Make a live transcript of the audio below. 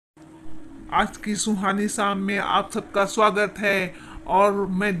आज की सुहानी शाम में आप सबका स्वागत है। और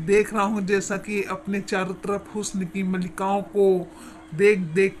मैं देख रहा हूँ जैसा कि अपने चारों तरफ हुस्न की मलिकाओं को देख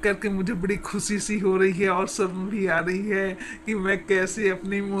देख करके मुझे बड़ी खुशी सी हो रही है और शर्म भी आ रही है कि मैं कैसे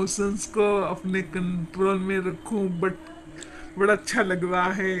अपने इमोशंस को अपने कंट्रोल में रखूं। बट बड़ा अच्छा लग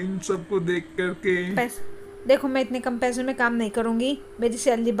रहा है इन सबको देख करके। देखो, मैं इतने कम पैसों में काम नहीं करूंगी, मेरी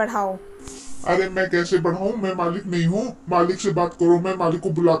सैलरी बढ़ाओ। अरे मैं कैसे बढ़ाऊं? मैं मालिक नहीं हूँ। मालिक से बात करो, मैं मालिक को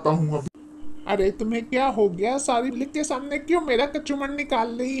बुलाता हूँ अभी। अरे तुम्हें क्या हो गया? सारी लिख के सामने क्यों मेरा कचूमर निकाल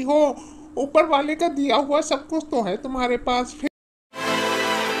रही हो? ऊपर वाले का दिया हुआ सब कुछ तो है तुम्हारे पास। फिर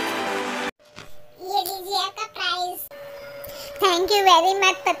ये लीजिए आपका price. Thank you very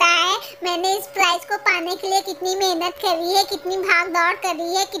much. पता है मैंने इस प्राइस को पाने के लिए कितनी मेहनत करी है, कितनी भाग दौड़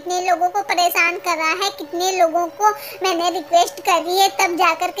करी है, कितने लोगों को परेशान करा है, कितने लोगों को मैंने रिक्वेस्ट करी है, तब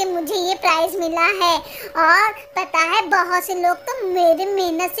जाकर के मुझे ये प्राइस मिला है। और पता है बहुत से लोग तो मेरे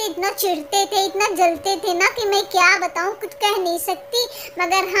मेहनत से इतना चिढ़ते थे, इतना जलते थे ना कि मैं क्या बताऊँ, कुछ कह नहीं सकती।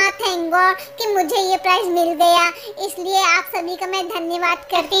 मगर हाँ, थैंक गॉड कि मुझे ये प्राइस मिल गया। इसलिए आप सभी का मैं धन्यवाद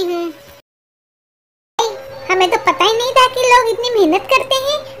करती हूँ। हमें तो पता ही नहीं था कि लोग इतनी मेहनत करते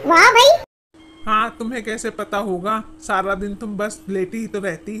हैं। वाह भाई। हाँ, तुम्हें कैसे पता होगा? सारा दिन तुम बस लेटी ही तो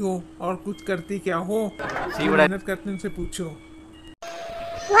रहती हो और कुछ करती क्या हो? मेहनत करने से पूछो।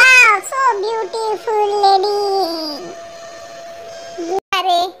 वाह, सो ब्यूटीफुल लेडी।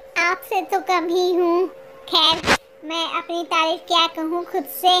 अरे आपसे तो कम ही हूँ। खैर, मैं अपनी तारीफ क्या कहूँ खुद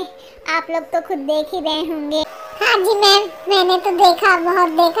से, आप लोग तो खुद देख ही रहे होंगे। हाँ जी मैम, मैंने तो देखा, बहुत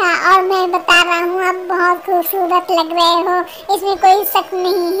देखा, और मैं बता रहा हूँ आप बहुत खूबसूरत लग रहे हो, इसमें कोई शक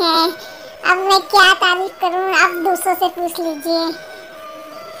नहीं है। अब मैं क्या तारीफ करूँ, आप दूसरों से पूछ लीजिए।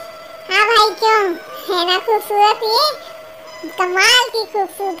 हाँ भाई, क्यों है ना खूबसूरत? ये कमाल की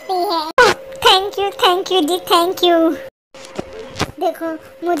खूबसूरती है। Thank you ji, thank you. देखो,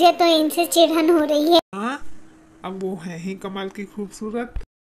 मुझे तो इनसे चिढ़न हो रही है। हाँ, अब वो है ही कमाल की खूबसूरत।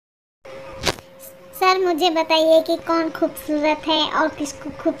 सर मुझे बताइए कि कौन खूबसूरत है और किसको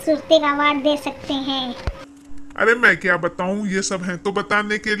खूबसूरती का अवार्ड दे सकते हैं? अरे मैं क्या बताऊं, ये सब है तो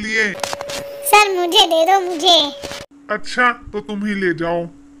बताने के लिए। सर मुझे दे दो, मुझे। अच्छा, तो तुम ही ले जाओ।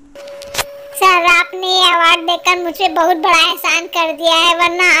 सर आपने ये अवार्ड देकर मुझे बहुत बड़ा एहसान कर दिया है,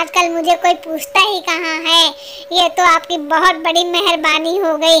 वरना आजकल मुझे कोई पूछता ही कहाँ है। ये तो आपकी बहुत बड़ी मेहरबानी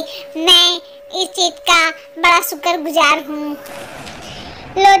हो गई। मैं इस चीज का बड़ा शुक्रगुजार हूँ।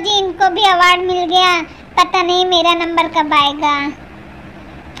 लो जी, इनको भी अवार्ड मिल गया। पता नहीं मेरा नंबर कब आएगा,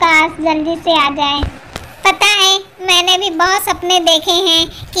 काश जल्दी से आ जाए। पता है मैंने भी बहुत सपने देखे हैं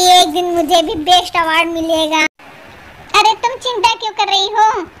कि एक दिन मुझे भी बेस्ट अवार्ड मिलेगा। अरे तुम चिंता क्यों कर रही हो?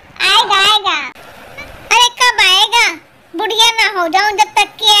 आएगा आएगा। अरे कब आएगा? बुढ़िया ना हो जाऊं जब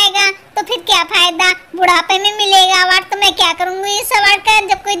तक कि आएगा, तो फिर क्या फायदा? बुढ़ापे में मिलेगा अवार्ड तो मैं क्या करूँगी इस अवार्ड का,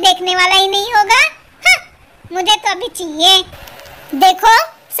 जब कोई देखने वाला ही नहीं होगा। हाँ, मुझे तो अभी चाहिए। देखो,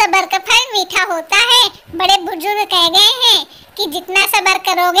 सब्र का फल मीठा होता है। बड़े बुजुर्ग कह गए हैं कि जितना सब्र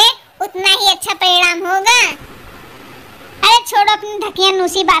करोगे उतना ही अच्छा परिणाम होगा। अरे छोड़ो अपनी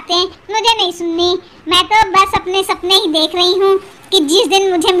ढकियानुसी बातें, मुझे नहीं सुननी। मैं तो बस अपने सपने ही देख रही हूँ कि जिस दिन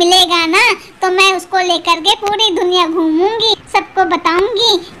मुझे मिलेगा ना, तो मैं उसको लेकर के पूरी दुनिया घूमूंगी, सबको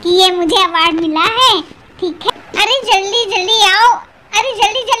बताऊंगी कि ये मुझे अवार्ड मिला है। ठीक है? अरे जल्दी जल्दी आओ, अरे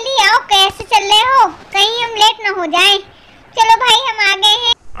जल्दी जल्दी आओ। कैसे चल रहे हो? कहीं हम लेट ना हो जाएं। चलो भाई, हम आ गए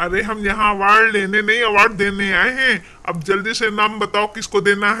हैं। अरे हम यहाँ अवार्ड लेने नहीं, अवार्ड देने आए हैं। अब जल्दी से नाम बताओ किसको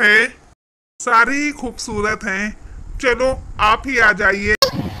देना है। सारी ही खूबसूरत हैं, चलो आप ही आ जाइए।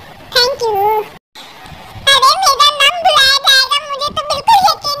 Thank you. अरे मेरा नाम बुलाया जाएगा, मुझे तो बिल्कुल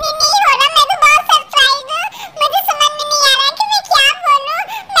यकीन ही नहीं हो रहा। मैं तो बहुत सरप्राइज हूँ, मुझे समझ में नहीं आ रहा कि मैं क्या बोलूँ।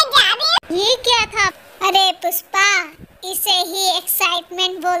 मैं जा रही हूँ। ये क्या था? अरे पुष्पा, इसे ही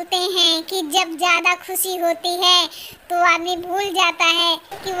एक्साइटमेंट बोलते हैं कि जब ज्यादा खुशी होती है तो आदमी भूल जाता है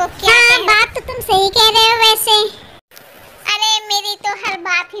कि वो क्या है। बात तो तुम सही कह रहे हो वैसे। अरे मेरी तो हर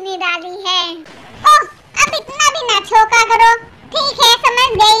बात ही निराली है। ओह, अब इतना भी ना छोका करो। ठीक है, समझ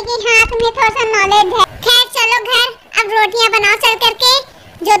गई कि हाँ तुम्हें थोड़ा सा नॉलेज है। खैर चलो घर, अब रोटियां बनाओ चल करके।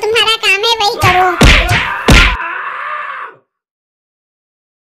 जो तुम्हारा काम है वही करो।